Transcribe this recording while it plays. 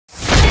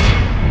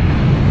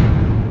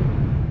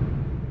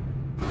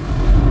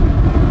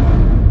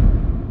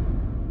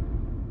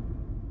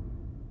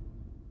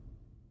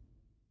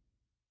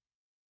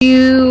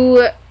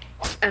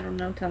I don't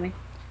know, tell me.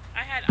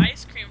 I had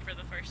ice cream for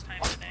the first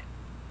time today.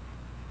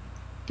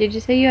 Did you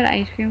say you had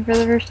ice cream for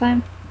the first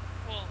time?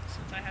 Well,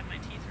 since I had my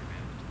teeth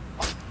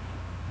removed.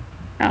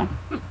 Oh.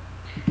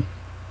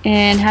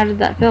 And how did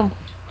that feel?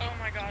 Oh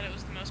my god, it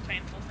was the most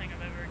painful thing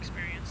I've ever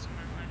experienced in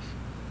my life.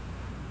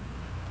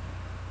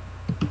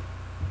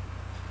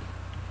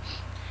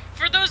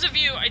 For those of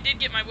you, I did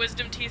get my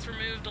wisdom teeth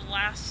removed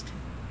last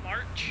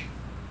March.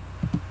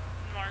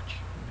 March,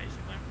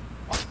 basically.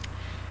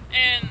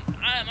 And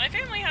my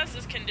family has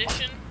this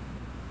condition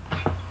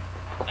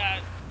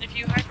that if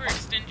you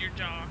hyperextend your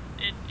jaw,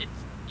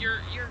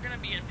 you're gonna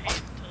be in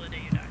pain until the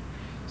day you die.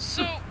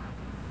 So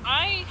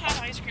I had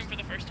ice cream for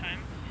the first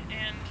time,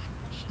 and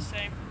let's just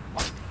say,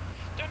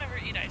 don't ever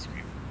eat ice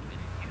cream when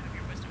you have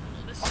your wisdom.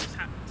 Well, this just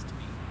happens to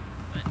me,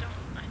 but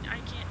I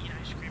can't eat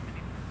ice cream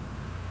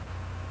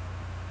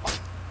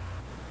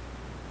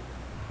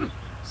anymore.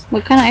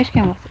 What kind of ice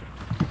cream was it?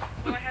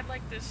 Well, I had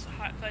like this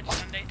hot fudge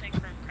sundae thing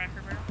from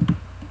Cracker Barrel.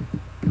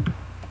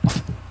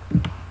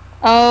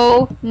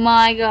 Oh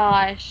my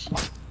gosh.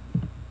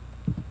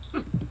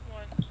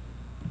 What?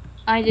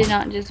 I did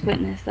not just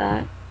witness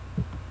that.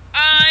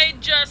 I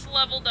just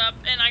leveled up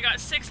and I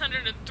got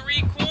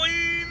 603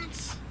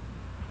 coins!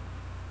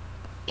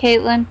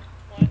 Caitlin,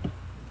 What?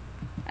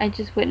 I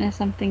just witnessed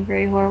something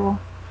very horrible.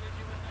 What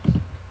did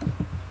you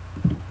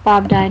witness?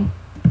 Bob died.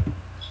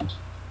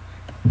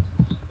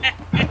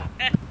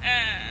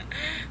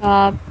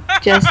 Bob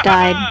just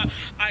died.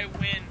 I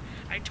win.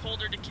 I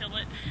told her to kill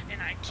it, and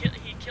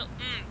he killed.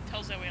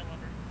 Tell Zoe I love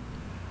her.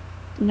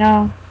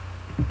 No.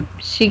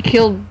 She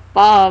killed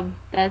Bob.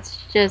 That's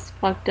just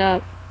fucked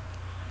up.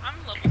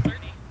 I'm level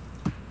 30.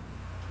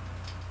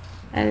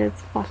 That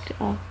is fucked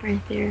up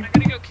right there. I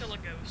gotta go kill a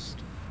ghost.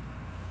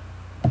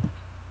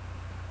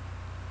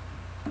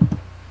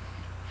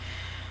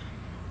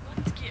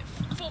 Let's get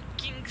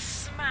fucking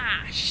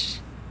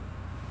smashed.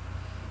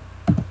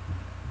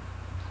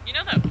 You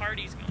know that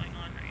party's going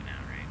on right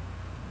now, right?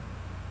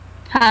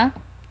 Huh?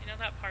 You know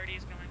that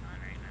party's going on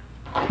right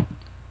now.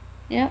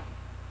 Yep.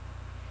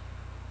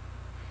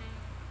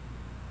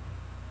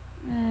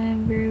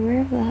 I'm very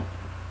aware of that.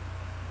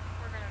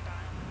 We're gonna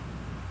die.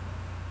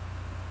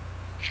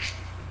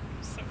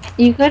 So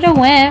You could have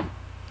went.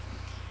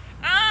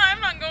 I'm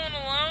not going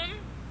alone.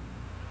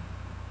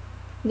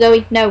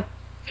 Zoe, no.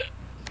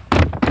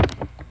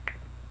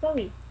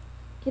 Zoe,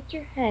 get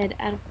your head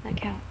out of that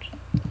couch.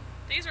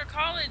 These are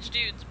college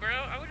dudes, bro.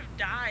 I would have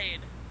died.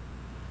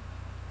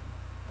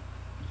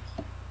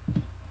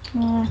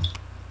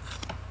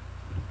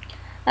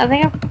 I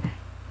think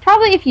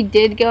probably if you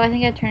did go, I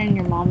think I'd turn in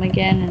your mom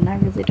again, and I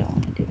really don't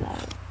want to do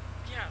that.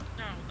 Yeah,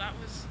 no, that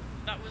was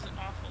an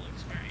awful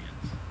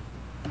experience.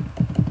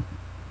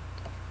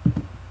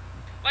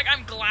 Like,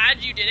 I'm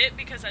glad you did it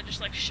because that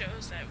just like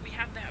shows that we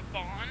have that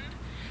bond.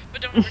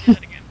 But don't ever do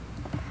that again.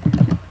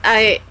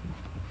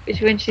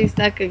 When she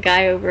snuck a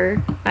guy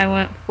over, I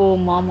went full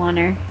mom on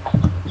her. You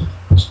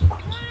wanna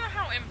know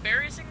how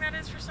embarrassing that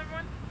is for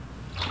someone?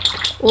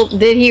 Well,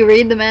 did he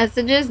read the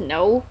messages?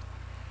 No.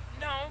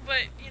 No,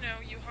 but you know,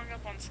 you hung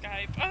up on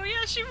Skype. Oh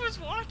yeah, she was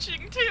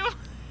watching too.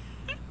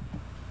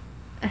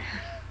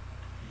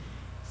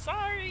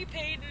 Sorry,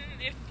 Peyton,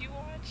 if you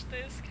watch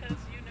this, cause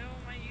you know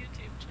my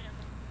YouTube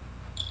channel.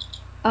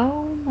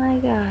 Oh my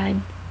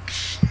god.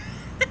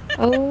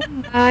 Oh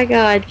my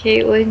god,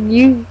 Caitlin,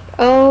 you.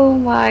 Oh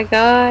my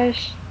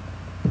gosh.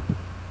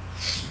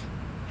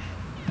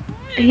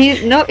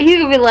 He's gonna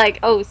be like,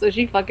 oh, so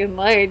she fucking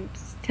lied,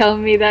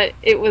 telling me that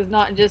it was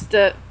not just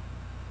a.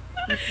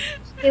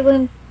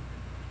 Caitlin.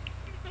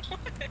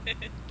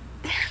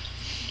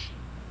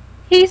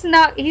 He's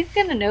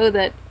gonna know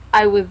that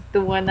I was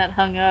the one that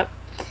hung up,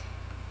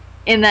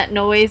 and that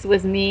noise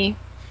was me.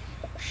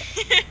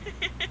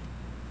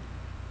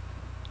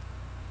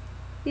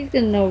 He's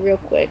gonna know real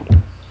quick. God, how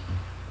am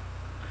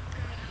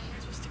I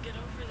supposed to get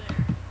over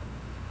there?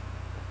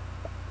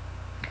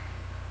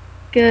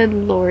 Good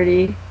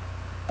lordy.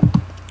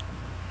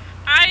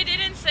 I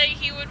didn't say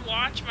he would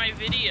watch my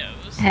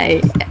videos.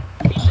 Hey,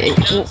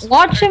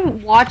 watch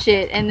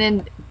it, and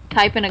then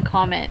type in a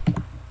comment.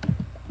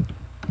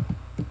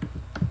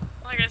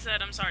 Like I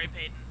said, I'm sorry,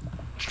 Peyton.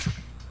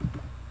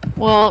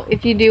 Well,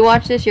 if you do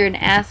watch this, you're an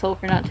asshole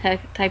for not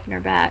typing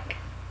her back.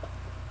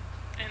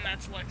 And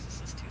that's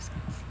Lexus's 2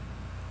 cents.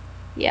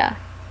 Yeah,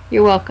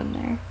 you're welcome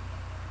there.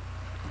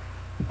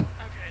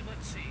 Okay,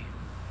 let's see.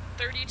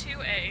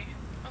 32A.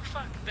 Oh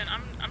fuck, then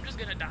I'm just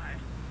gonna die.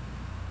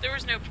 There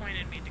was no point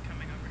in me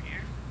coming over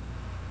here.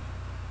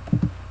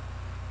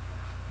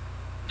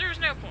 There was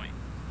no point.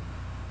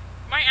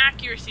 My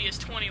accuracy is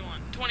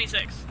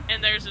 26,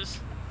 and theirs is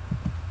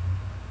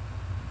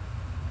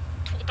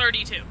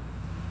 32.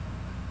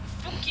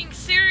 Fucking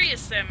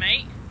serious then,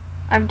 mate.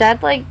 I've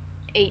died like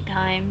 8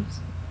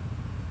 times.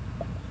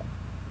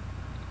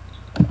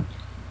 I gotta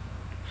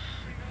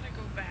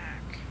go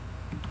back.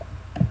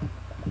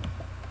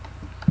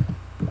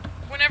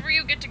 Whenever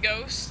you get to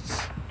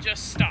ghosts,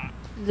 just stop.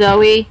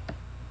 Zoe,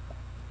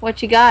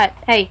 what you got?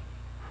 Hey,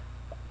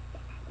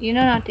 you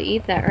know not to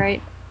eat that,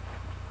 right?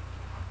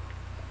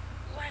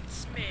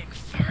 Let's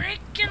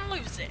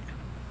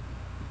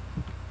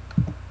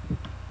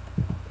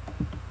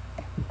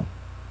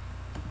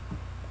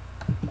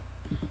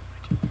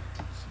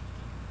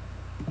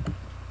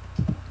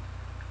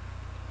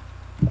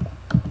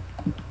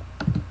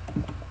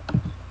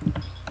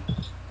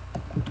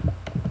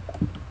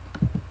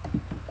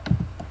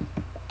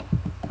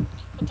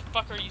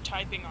fuck are you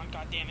typing on,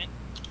 goddammit?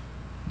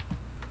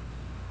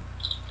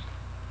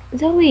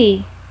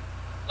 Zoe.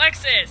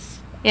 Lexus!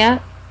 Yeah,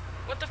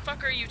 What the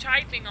fuck are you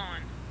typing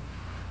on?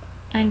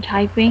 I'm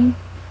typing.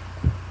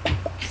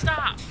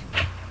 Stop!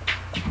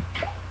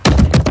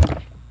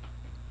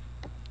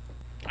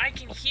 I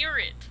can hear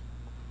it.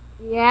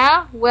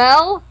 Yeah,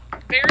 well,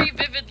 Very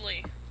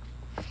vividly.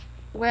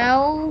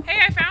 well. Hey,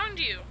 I found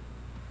you!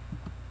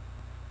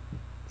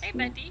 Hey,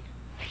 Betty.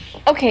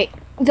 Okay,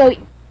 Zoe.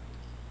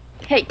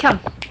 Hey, come.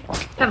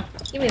 Come.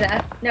 Give me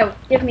that. No,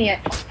 give me it.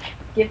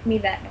 Give me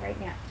that right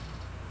now.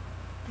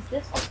 Does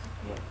this look like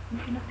wood? You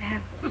cannot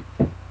have it.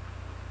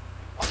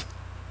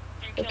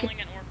 I'm killing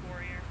an orc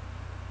warrior.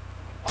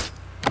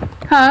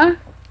 Huh?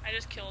 I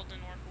just killed an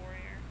orc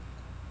warrior.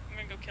 I'm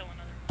gonna go kill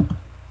another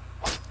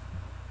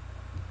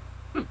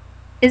one.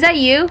 Is that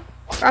you?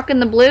 Rocking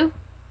the blue?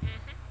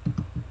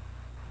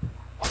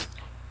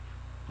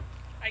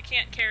 I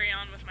can't carry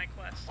on with my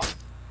quest.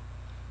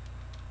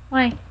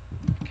 Why?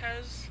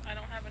 Because I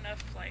don't have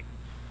enough, like...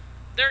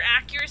 Their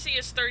accuracy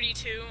is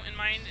 32, and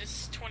mine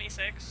is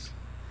 26.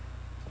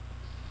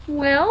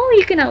 Well,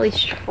 you can at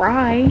least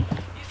try. Are you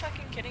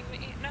fucking kidding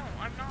me? No,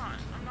 I'm not.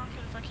 I'm not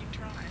gonna fucking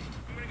try.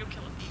 I'm gonna go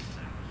kill a thief,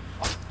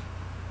 though.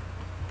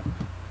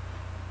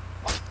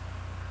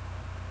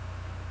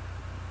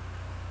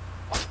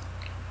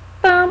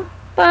 Bum,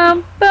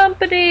 bum,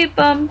 bumpity,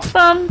 bum,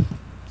 bum.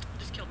 I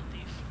just killed a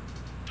thief.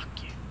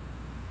 Fuck you.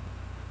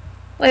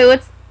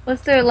 Wait,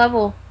 what's their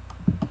level?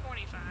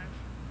 25.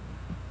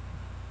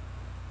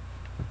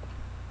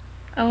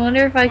 I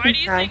wonder if I Why can do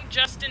you try. think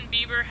Justin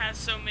Bieber has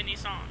so many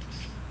songs?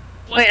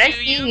 What Wait, I do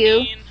see you you.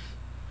 mean?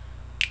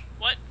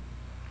 What?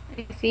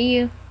 I see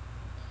you.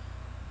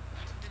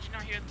 Did you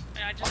not hear?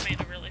 I just made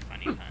a really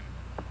funny pun.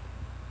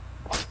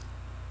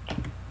 You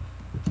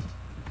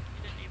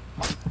didn't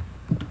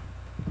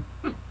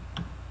even.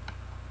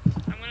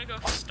 I'm gonna go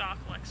stalk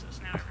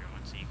Lexus now,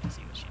 everyone, so you can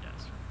see what she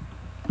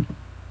does.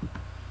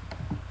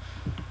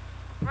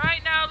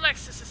 Right now,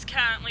 Lexus is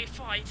currently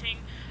fighting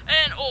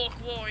an orc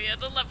warrior,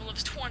 the level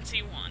of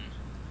 21.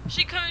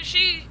 She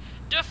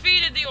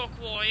defeated the orc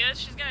warrior.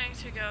 She's going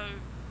to go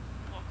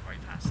walk right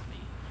past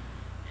me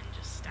and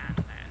just stand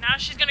there. Now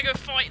she's going to go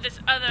fight this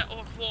other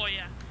orc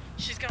warrior.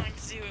 She's going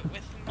to do it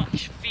with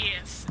much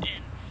fierce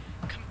and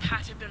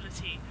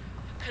compatibility,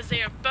 because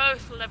they are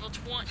both level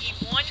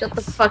 21. Shut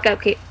the fuck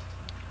up, Kate.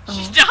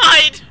 She's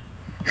died!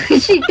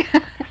 She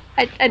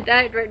died. I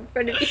died right in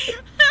front of you.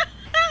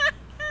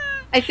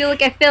 I feel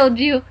like I failed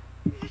you.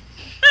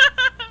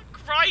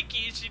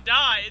 Crikey, she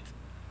died.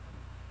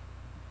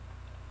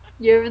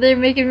 You're over there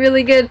making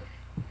really good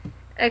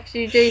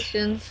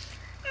accusations.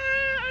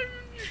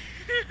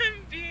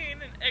 I'm being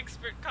an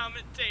expert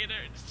commentator.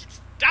 She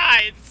just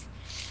dies.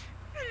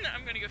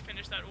 I'm gonna go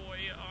finish that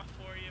warrior off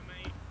for you,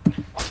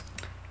 mate.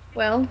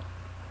 Well,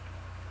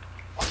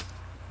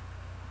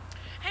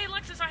 Hey,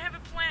 Lexus, I have a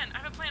plan.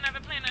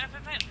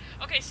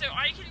 Okay, so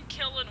I can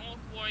kill an orc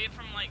warrior to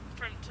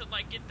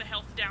get the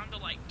health down to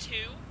like 2,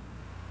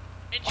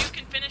 and you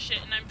can finish it,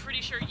 and I'm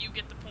pretty sure you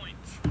get the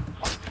points.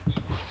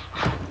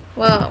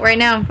 well, right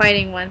now I'm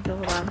fighting one, so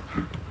hold on.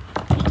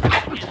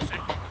 Give me a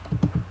second.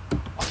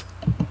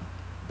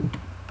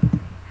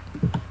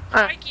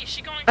 Crikey, is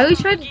she going I to always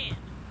come tried- again?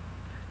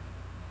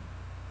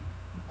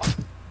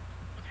 Okay,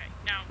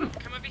 now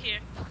come over here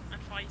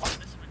and fight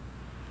this one.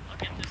 I'll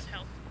get this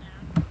health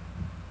now.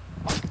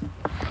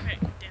 Okay,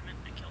 damn it,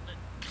 I killed it.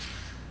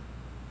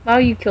 Wow,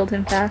 you killed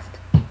him fast.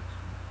 Yeah.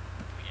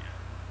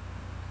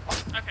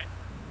 Okay.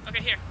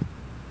 Okay, here.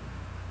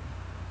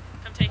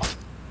 Come take him.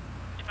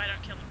 If I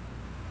don't kill him.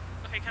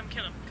 Okay, come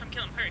kill him. Come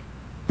kill him. Hurry.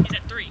 He's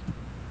at 3.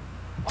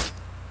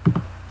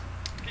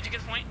 Did you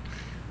get the point?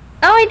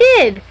 Oh, I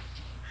did!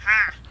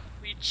 Ha!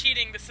 We're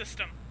cheating the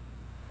system.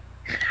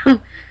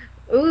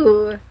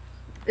 Ooh,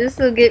 this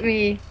will get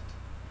me.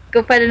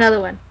 Go fight another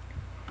one.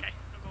 Okay,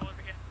 I'll go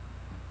over here.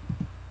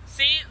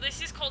 See,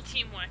 this is called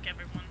teamwork,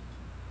 everyone.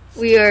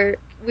 We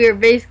are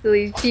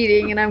basically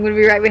cheating, and I'm gonna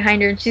be right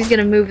behind her, and she's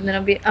gonna move, and then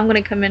I'm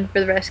gonna come in for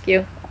the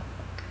rescue.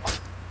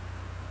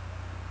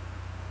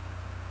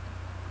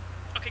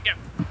 Okay, go.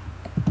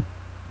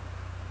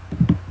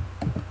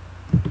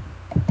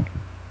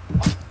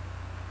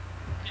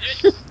 You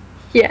do it?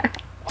 Yeah.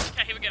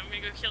 Okay, here we go. I'm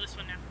gonna go kill this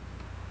one now.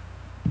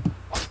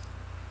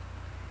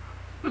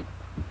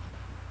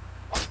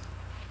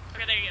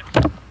 Okay, there you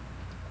go.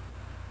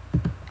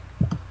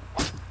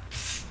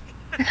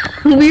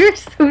 We were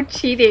so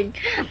cheating.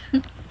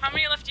 How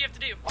many left do you have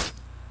to do?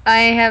 I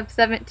have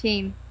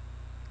 17.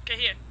 Okay,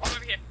 here. Come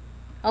over here.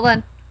 Hold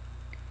on.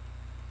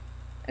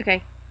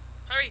 Okay.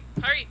 Hurry,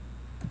 hurry.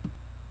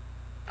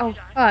 Oh, You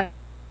died. fuck.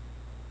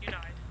 You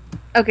died.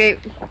 Okay.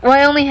 Well,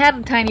 I only had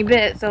a tiny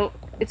bit, so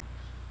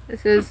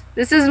this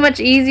is much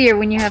easier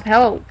when you have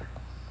help.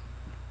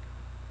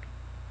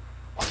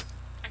 Okay,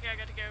 I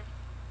gotta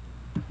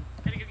go.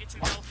 Gotta go get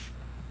some health.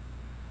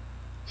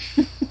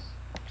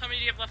 How many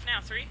do you have left now?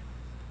 3?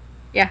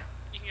 Yeah.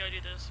 You can go do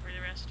those for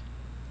the rest.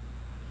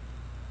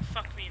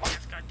 Fuck me in the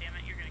ass,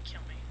 goddammit. You're gonna kill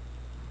me.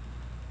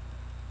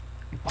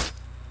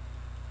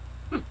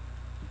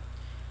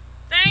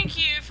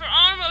 Thank you for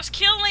almost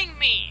killing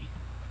me!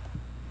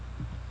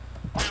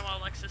 Now while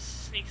Alexis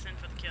sneaks in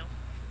for the kill.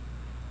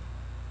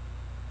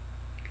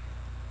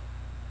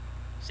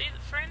 See,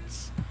 the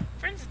friends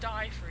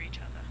die for each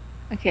other.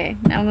 Okay,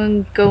 now I'm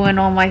gonna go in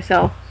on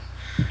myself.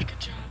 Good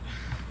job.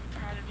 I'm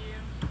proud of you.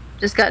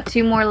 Just got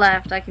 2 more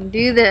left. I can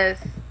do this.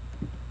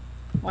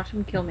 Watch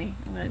him kill me.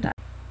 I'm gonna die.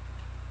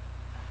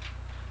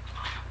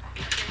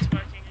 Okay, it's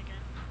working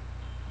again.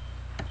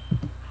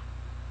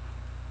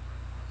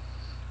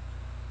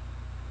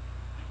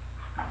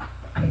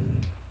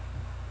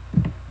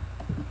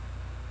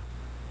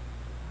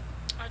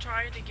 I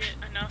tried to get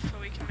enough so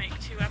we can make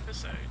 2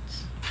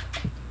 episodes.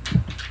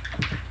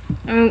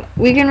 I mean,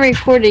 we can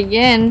record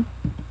again.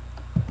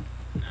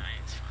 Nah,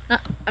 it's fine.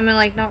 I mean,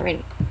 like, not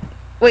right.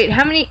 Wait,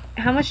 how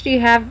much do you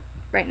have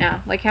right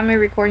now? Like, how many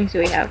recordings do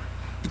we have?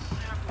 I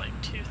have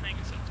like 2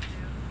 things up to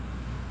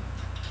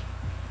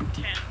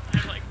do. 10. I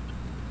have like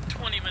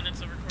 20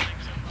 minutes of recording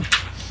so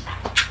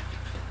far.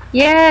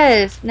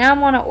 Yes! Now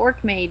I'm on an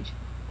orc mage.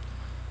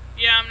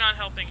 Yeah, I'm not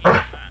helping you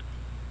with that.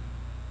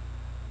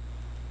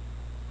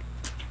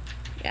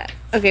 Yeah.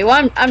 Okay,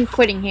 well, I'm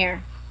quitting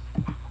here.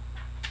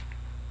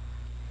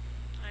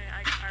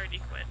 I already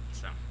quit,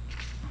 so.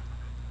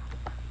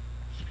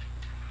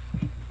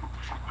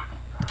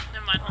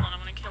 Never mind, hold on, I'm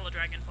gonna kill a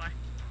dragonfly.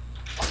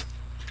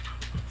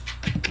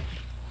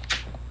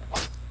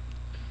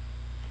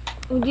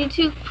 Would you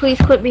two please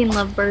quit being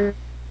lovebirds?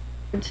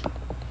 It's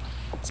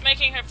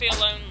making her feel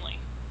lonely.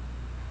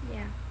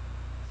 Yeah.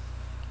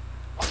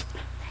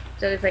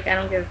 So it's like, I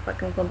don't give a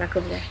fuck, I'm going back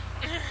over there.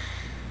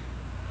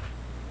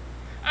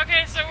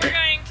 Okay, so we're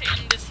going to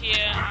end this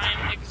here.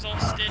 I'm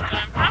exhausted, but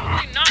I'm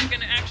probably not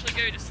going to actually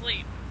go to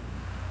sleep.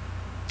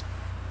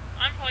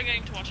 I'm probably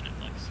going to watch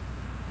Netflix.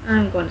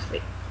 I'm going to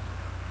sleep.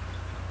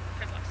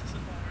 Because Alexis is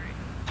worried.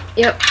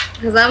 Yep,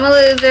 because I'm a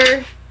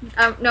loser.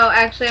 No,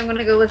 actually, I'm going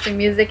to go listen to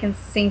music and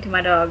sing to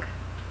my dog.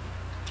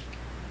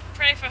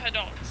 Pray for her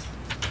dogs.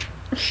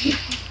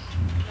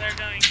 They're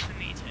going to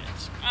need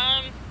it.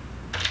 I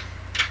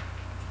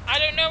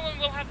don't know when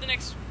we'll have the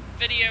next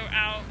video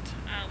out.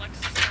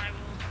 Alexis and I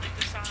will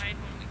decide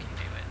when we can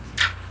do it.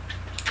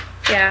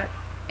 Yeah,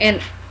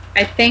 and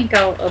I think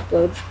I'll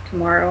upload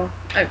tomorrow.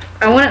 I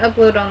want to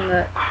upload on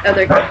the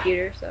other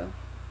computer, so.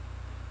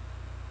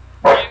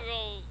 I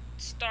will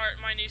start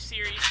my new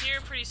series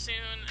here pretty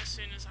soon as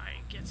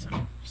I get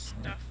some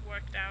stuff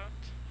worked out.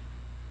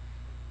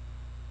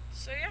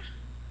 So yeah,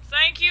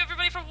 thank you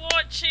everybody for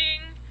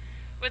watching.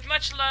 With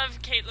much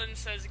love, Caitlin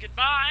says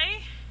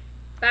goodbye.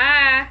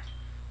 Bye!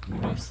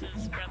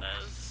 Deuces,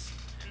 brothers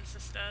and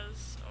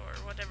sisters, or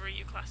whatever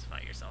you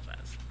classify yourself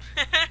as.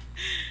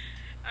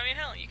 I mean,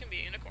 hell, you can be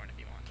a unicorn if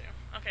you want to.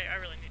 Okay, I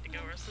really need to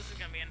go, or else this is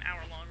going to be an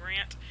hour-long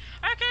rant.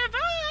 Okay,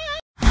 bye!